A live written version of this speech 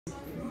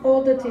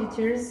all the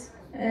teachers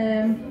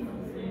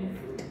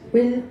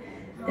will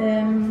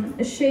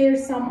share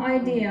some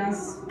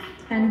ideas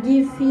and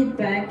give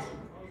feedback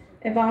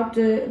about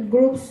the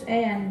groups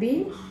A and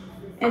B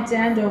at the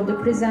end of the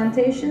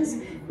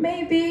presentations.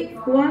 Maybe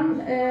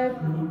one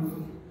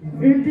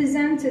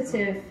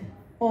representative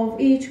of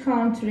each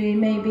country,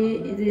 maybe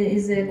it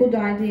is a good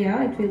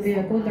idea, it will be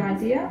a good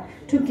idea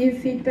to give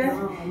feedback.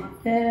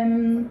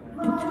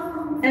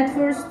 At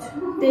first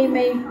they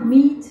may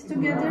meet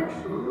together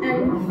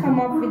and come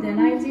up with an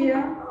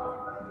idea,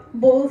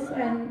 both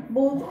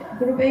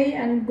Group A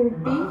and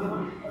Group B,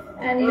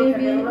 and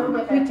maybe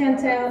we can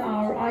tell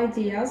our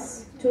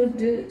ideas to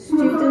the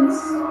students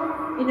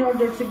in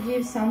order to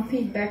give some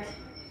feedback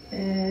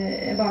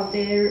about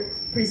their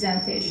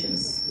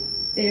presentations,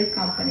 their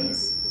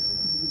companies.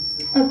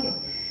 Okay,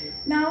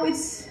 now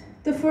it's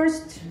the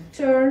first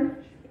turn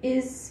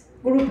is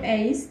Group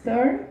A's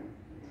turn.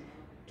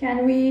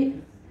 Can we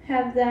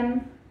have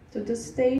them to the stage?